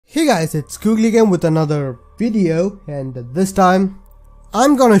Hey guys, it's Googly again with another video, and this time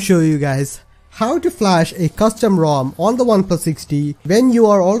I'm gonna show you guys how to flash a custom ROM on the OnePlus 60 when you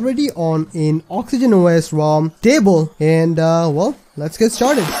are already on an Oxygen OS ROM table. And well, let's get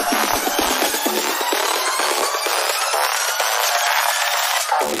started.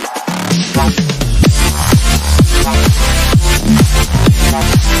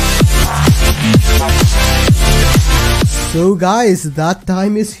 So guys, that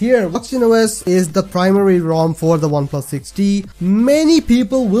time is here. Oxygen OS is the primary ROM for the OnePlus 60. Many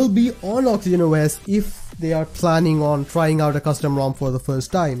people will be on Oxygen OS if they are planning on trying out a custom ROM for the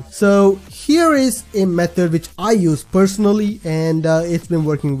first time. So here is a method which I use personally, and it's been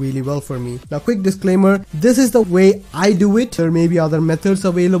working really well for me. Now, quick disclaimer, this is the way I do it. There may be other methods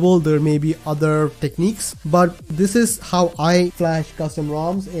available, there may be other techniques, but this is how I flash custom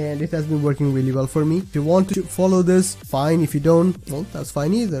ROMs, and it has been working really well for me. If you want to follow this, fine. If you don't, well, that's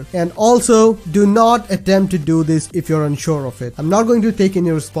fine either. And also, do not attempt to do this if you're unsure of it. I'm not going to take any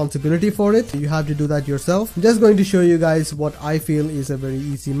responsibility for it. You have to do that yourself. I'm just going to show you guys what I feel is a very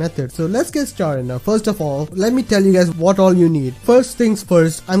easy method. So let's get started now. First of all, let me tell you guys what all you need. First things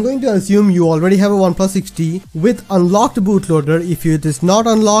first, I'm going to assume you already have a OnePlus 60 with unlocked bootloader. If it is not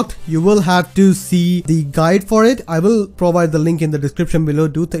unlocked, you will have to see the guide for it. I will provide the link in the description below.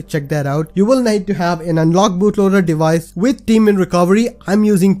 Do check that out. You will need to have an unlocked bootloader device with TWRP recovery. I'm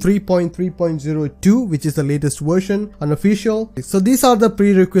using 3.3.02, which is the latest version, unofficial. So these are the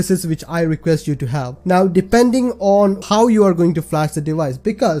prerequisites which I request you to have. Now, depending on how you are going to flash the device,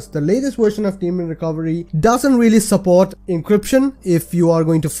 because the latest version of TWRP recovery doesn't really support encryption. If you are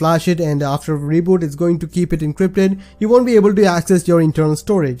going to flash it and after reboot it's going to keep it encrypted, you won't be able to access your internal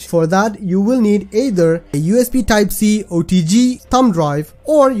storage. For that, you will need either a USB Type-C OTG thumb drive,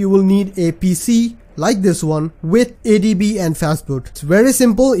 or you will need a PC like this one with ADB and fastboot. It's very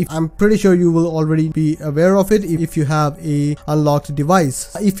simple. I'm pretty sure you will already be aware of it if you have a unlocked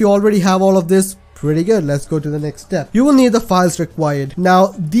device. If you already have all of this, pretty good. Let's go to the next step. You will need the files required.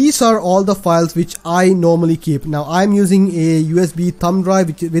 Now, these are all the files which I normally keep. Now, I'm using a USB thumb drive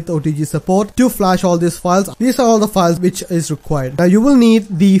with OTG support to flash all these files. These are all the files which is required. Now, you will need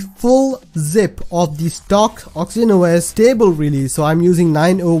the full zip of the stock Oxygen OS stable release. So I'm using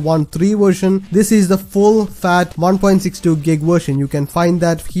 9013 version. This is the full fat 1.62 gig version. You can find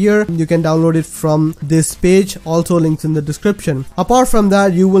that here. You can download it from this page. Also, links in the description. Apart from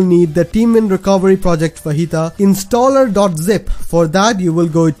that, you will need the TWRP recovery project Fahita installer.zip. For that, you will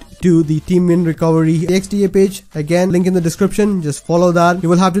go to the TWRP recovery XDA page. Again, link in the description. Just follow that. You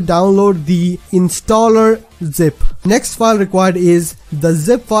will have to download the installer zip. Next file required is the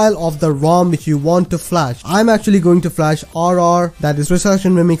zip file of the ROM which you want to flash. I'm actually going to flash RR, that is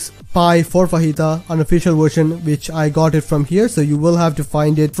Resurrection Remix Pi for Fahita, unofficial version, which I got it from here. So you will have to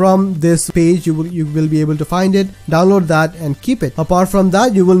find it from this page. You will be able to find it, download that and keep it. Apart from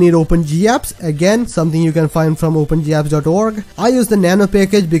that, you will need OpenGApps. Again, something you can find from opengapps.org. I use the nano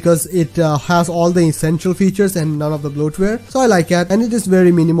package because it has all the essential features and none of the bloatware. So I like it, and it is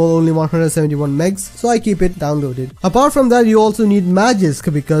very minimal, only 171 megs. So I keep it downloaded. Apart from that, you also need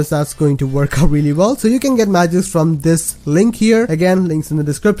Magisk because that's going to work out really well. So you can get Magisk from this link here. Again, links in the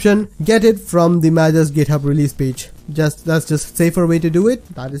description. Get it from the Magisk GitHub release page. That's just safer way to do it.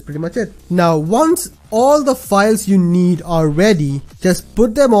 That is pretty much it. Now, once all the files you need are ready, just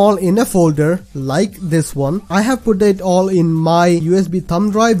put them all in a folder like this one. I have put it all in my USB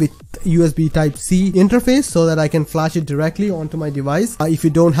thumb drive with USB Type-C interface so that I can flash it directly onto my device. If you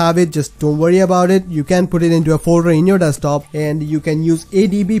don't have it, just don't worry about it. You can put it into a folder in your desktop, and you can use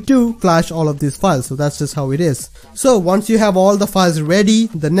ADB to flash all of these files. So that's just how it is. So once you have all the files ready,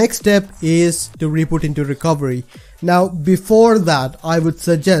 the next step is to reboot into recovery. Now, before that, I would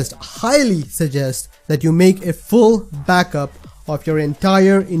highly suggest that you make a full backup of your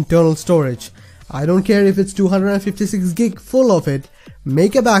entire internal storage. I don't care if it's 256 gig full of it.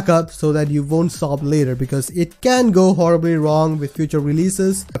 Make a backup so that you won't stop later, because it can go horribly wrong with future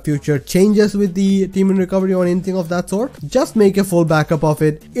releases, future changes with the TWRP recovery or anything of that sort. Just make a full backup of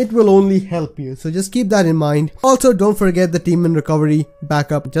it. It will only help you. So just keep that in mind. Also, don't forget the TWRP recovery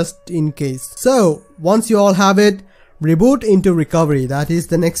backup just in case. So once you all have it, reboot into recovery. That is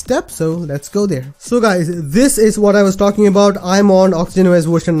the next step. So let's go there. So guys, this is what I was talking about. I'm on Oxygen OS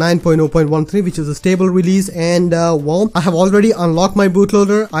version 9.0.13, which is a stable release, and well, I have already unlocked my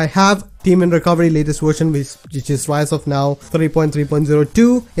bootloader. I have Team in Recovery latest version, which is as of now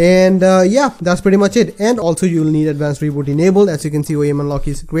 3.3.02, and yeah, that's pretty much it. And also you'll need advanced reboot enabled. As you can see, OEM unlock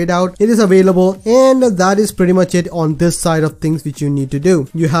is grayed out. It is available, and that is pretty much it on this side of things which you need to do.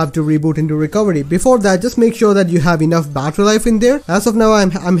 You have to reboot into recovery. Before that, just make sure that you have enough battery life in there. As of now,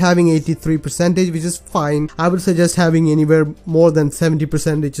 I'm having 83%, which is fine. I would suggest having anywhere more than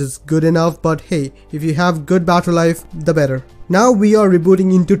 70%, which is good enough, but hey, if you have good battery life, the better. Now we are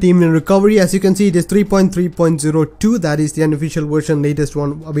rebooting into Team in Recovery. As you can see, it is 3.3.02. That is the unofficial version, latest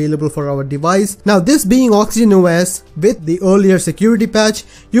one available for our device. Now this being Oxygen OS with the earlier security patch,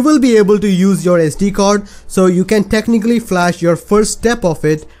 you will be able to use your SD card, so you can technically flash your first step of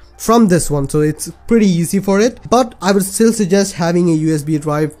it from this one, so it's pretty easy for it, but I would still suggest having a USB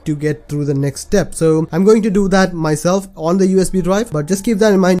drive to get through the next step. So I'm going to do that myself on the USB drive, but just keep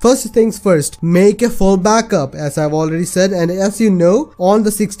that in mind. First things first, make a full backup, as I've already said, and as you know, on the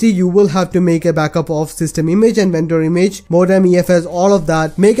 60 you will have to make a backup of system image and vendor image, modem, EFS, all of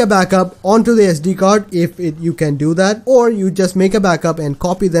that. Make a backup onto the SD card if you can do that, or you just make a backup and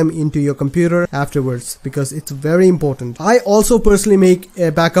copy them into your computer afterwards, because it's very important. I also personally make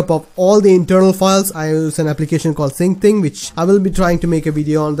a backup of all the internal files. I use an application called CyncThing, which I will be trying to make a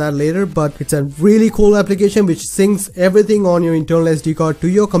video on that later, but it's a really cool application which syncs everything on your internal SD card to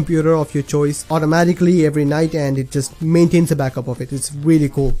your computer of your choice automatically every night, and it just maintains a backup of it. It's really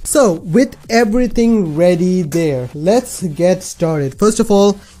cool. So with everything ready there, let's get started. First of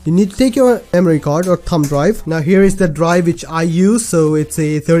all, you need to take your memory card or thumb drive. Now here is the drive which I use, so it's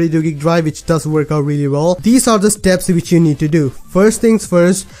a 32 gig drive which does work out really well. These are the steps which you need to do. First things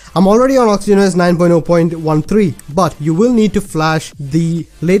first, I'm already on Oxygen OS 9.0.13, but you will need to flash the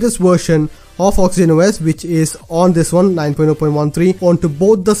latest version of Oxygen OS, which is on this one 9.0.13, onto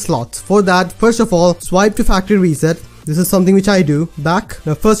both the slots. For that, first of all, swipe to factory reset. This is something which I do. Back.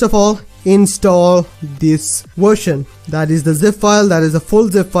 Now first of all, install this version. That is the zip file. That is a full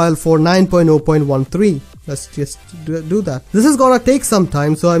zip file for 9.0.13. Let's just do that. This is gonna take some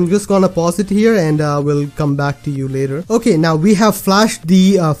time, so I'm just gonna pause it here and we'll come back to you later. Okay, now we have flashed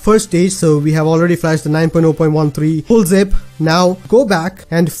the first stage, so we have already flashed the 9.0.13 full zip. Now go back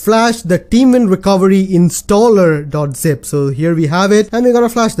and flash the Team in Recovery installer.zip. So here we have it, and we're gonna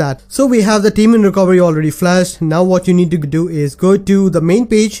flash that. So we have the Team in Recovery already flashed. Now what you need to do is go to the main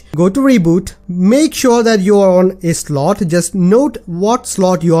page, go to reboot, make sure that you are on a slot. Just note what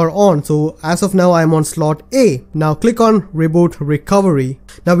slot you are on. So as of now, I'm on slot A. Now click on Reboot Recovery.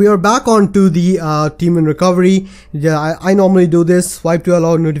 Now we are back onto the Team in Recovery. Yeah, I normally do this, swipe to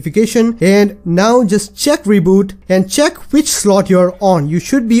allow notification, and now just check reboot and check which slot you're on. You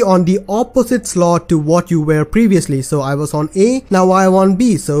should be on the opposite slot to what you were previously. So I was on A, now I'm on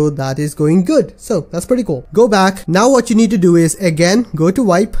B, so that is going good. So that's pretty cool. Go back. Now what you need to do is again go to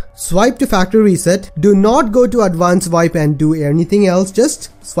wipe, swipe to factory reset. Do not go to advanced wipe and do anything else, just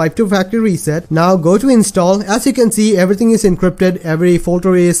swipe to factory reset. Now go to install. As you can see, everything is encrypted, every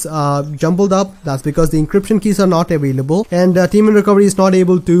folder is jumbled up. That's because the encryption keys are not available, and Team in Recovery is not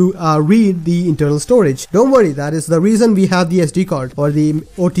able to read the internal storage. Don't worry, that is the reason we have the SD card or the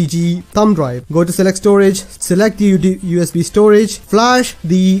OTG thumb drive. Go to select storage, select the USB storage, flash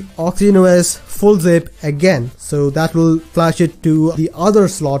the Oxygen OS full zip again. So that will flash it to the other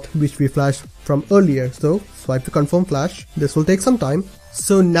slot which we flashed from earlier. So swipe to confirm flash. This will take some time.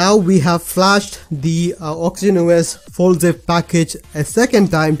 So now we have flashed the Oxygen OS full zip package a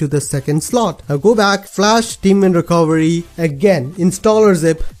second time to the second slot. Now go back, flash Team in Recovery again, installer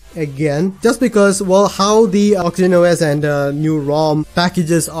zip again, just because, well, how the Oxygen OS and new ROM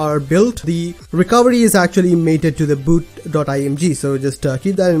packages are built, the recovery is actually mated to the boot.img, so just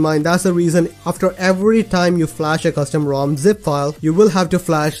keep that in mind. That's the reason after every time you flash a custom ROM zip file, you will have to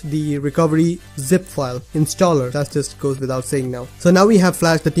flash the recovery zip file installer. That just goes without saying now. So now we have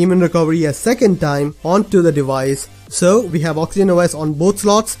flashed the Team in Recovery a second time onto the device. So we have Oxygen OS on both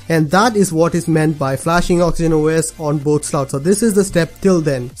slots, and that is what is meant by flashing Oxygen OS on both slots. So this is the step till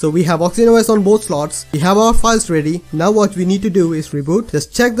then. So we have Oxygen OS on both slots. We have our files ready. Now what we need to do is reboot.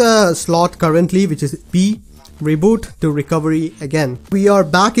 Just check the slot currently, which is B. Reboot to recovery again. We are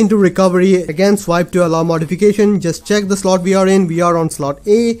back into recovery again. Swipe to allow modification. Just check the slot we are in. We are on slot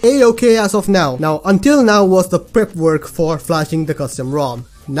A. A-okay as of now. Now until now was the prep work for flashing the custom ROM.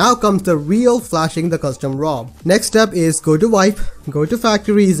 Now comes the real flashing the custom ROM. Next step is go to wipe, go to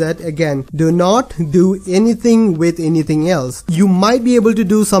factory reset. Again, do not do anything with anything else. You might be able to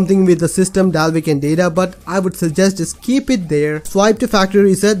do something with the system, Dalvik and data, but I would suggest just keep it there. Swipe to factory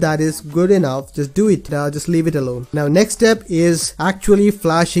reset, that is good enough. Just do it, just leave it alone. Now next step is actually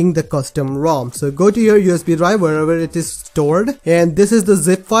flashing the custom ROM. So go to your USB drive wherever it is stored, and this is the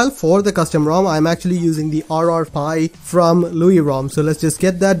zip file for the custom ROM. I'm actually using the RRPi from Louis ROM. So let's just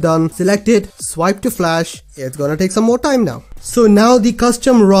get that done. Select it, swipe to flash. It's gonna take some more time now. So now the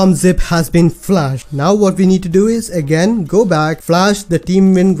custom ROM zip has been flashed. Now what we need to do is again go back, flash the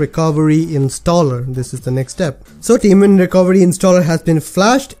TWRP Recovery installer. This is the next step. So TWRP Recovery installer has been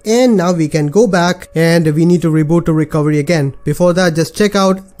flashed, and now we can go back and we need to reboot to recovery again. Before that, just check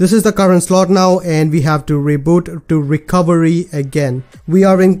out, this is the current slot now, and we have to reboot to recovery again. We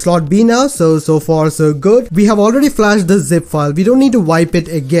are in slot B now, so far so good. We have already flashed the zip file. We don't need to wipe it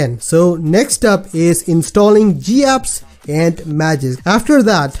again. So next up is installing GApps and Magisk. After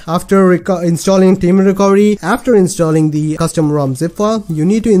that, after installing TWRP Recovery, after installing the custom ROM zip file, you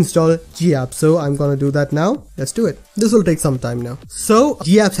need to install GApps. So I'm gonna do that now. Let's do it. This will take some time now. So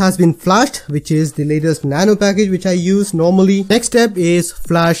GApps has been flashed, which is the latest nano package which I use normally. Next step is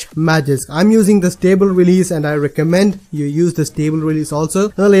flash Magisk. I'm using the stable release, and I recommend you use the stable release also.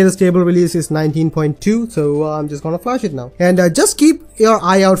 The latest stable release is 19.2, so I'm just gonna flash it now. And just keep your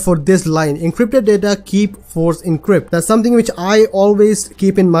eye out for this line: encrypted data, keep force encrypt. That's something which I always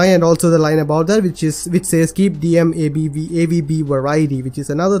keep in mind, and also the line about that which says keep DM AVB variety, which is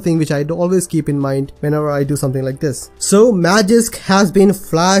another thing which I always keep in mind whenever I do something like this. So Magisk has been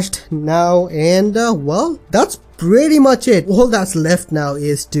flashed now, and well, that's pretty much it. All that's left now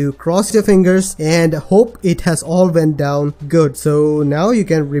is to cross your fingers and hope it has all went down good. So now you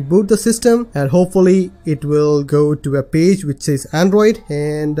can reboot the system, and hopefully it will go to a page which says Android,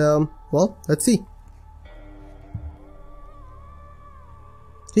 and well, let's see.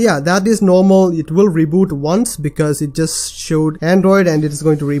 Yeah, that is normal. It will reboot once because it just showed Android, and it is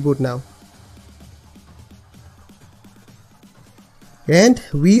going to reboot now. And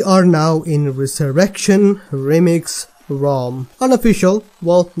we are now in Resurrection Remix ROM. Unofficial,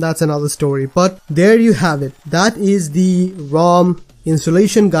 well, that's another story, but there you have it. That is the ROM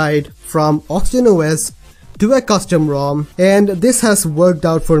installation guide from Oxygen OS to a custom ROM, and this has worked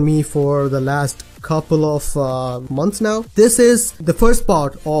out for me for the last couple of months now. This is the first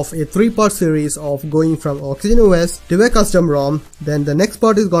part of a 3-part series of going from Oxygen OS to a custom ROM. Then the next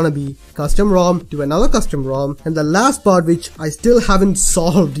part is gonna be custom ROM to another custom ROM, and the last part, which I still haven't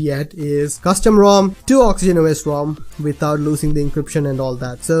solved yet, is custom ROM to Oxygen OS ROM without losing the encryption and all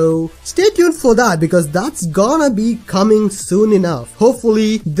that. So stay tuned for that, because that's gonna be coming soon enough.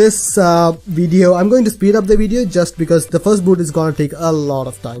 Hopefully this video, I'm going to speed up the video just because the first boot is gonna take a lot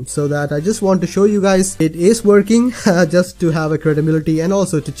of time, so that I just want to show you guys it is working just to have a credibility, and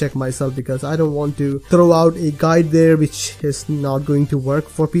also to check myself, because I don't want to throw out a guide there which is not going to work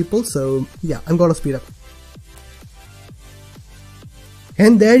for people. So yeah, I'm gonna speed up.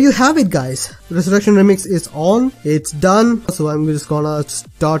 And there you have it, guys. Resurrection Remix is on, it's done. So I'm just gonna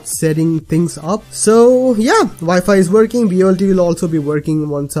start setting things up. So yeah, Wi-Fi is working, VLT will also be working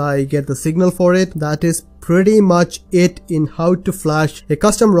once I get the signal for it. That is pretty much it in how to flash a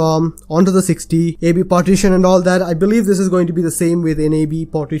custom ROM onto the 60, AB partition and all that. I believe this is going to be the same with an AB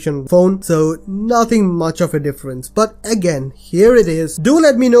partition phone, so nothing much of a difference. But again, here it is. Do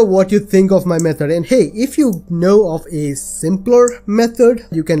let me know what you think of my method, and hey, if you know of a simpler method,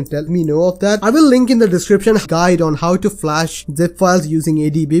 you can tell me know of that. I will link in the description guide on how to flash zip files using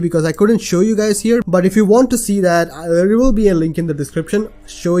ADB, because I couldn't show you guys here, but if you want to see that, there will be a link in the description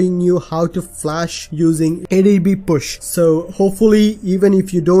showing you how to flash using ADB push. So hopefully, even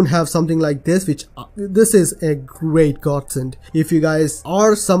if you don't have something like this, which this is a great godsend. If you guys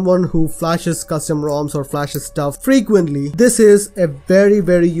are someone who flashes custom ROMs or flashes stuff frequently, this is a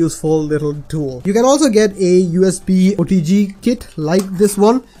very useful little tool. You can also get a USB OTG kit like this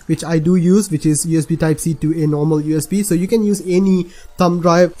one, which I do use, which is USB Type-C to a normal USB. So you can use any thumb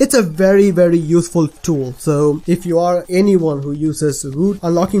drive. It's a very useful tool. So if you are anyone who uses root,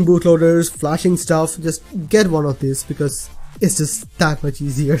 unlocking bootloaders, flashing stuff, just get one of these, because it's just that much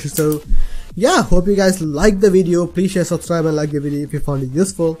easier. So yeah, hope you guys liked the video. Please share, subscribe and like the video if you found it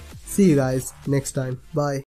useful. See you guys next time. Bye.